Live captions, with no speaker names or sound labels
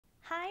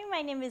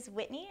my name is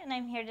Whitney and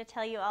I'm here to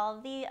tell you all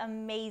of the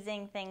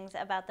amazing things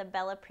about the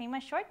Bella Prima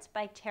shorts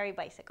by Terry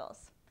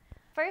Bicycles.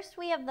 First,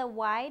 we have the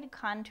wide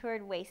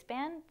contoured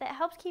waistband that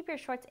helps keep your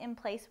shorts in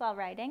place while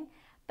riding,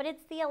 but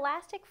it's the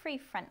elastic-free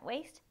front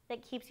waist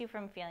that keeps you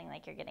from feeling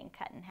like you're getting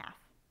cut in half.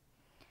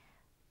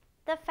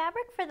 The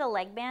fabric for the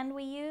leg band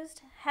we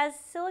used has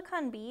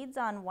silicone beads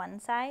on one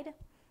side.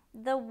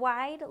 The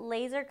wide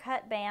laser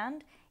cut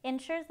band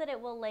ensures that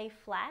it will lay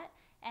flat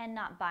and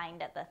not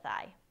bind at the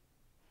thigh.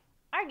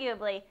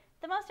 Arguably,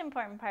 the most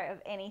important part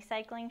of any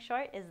cycling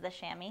short is the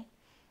chamois.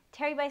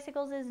 Terry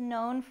Bicycles is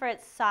known for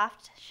its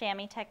soft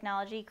chamois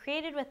technology,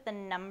 created with the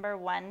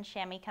 #1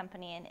 chamois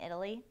company in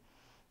Italy.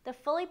 The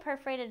fully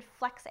perforated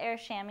Flex Air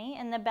chamois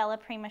in the Bella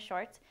Prima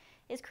shorts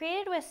is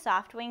created with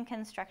soft wing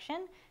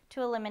construction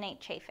to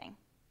eliminate chafing.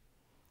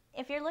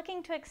 If you're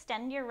looking to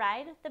extend your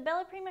ride, the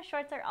Bella Prima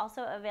shorts are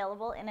also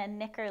available in a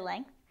knicker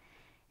length.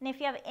 And if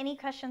you have any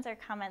questions or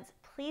comments,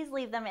 please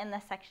leave them in the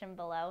section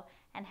below,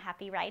 and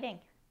happy riding!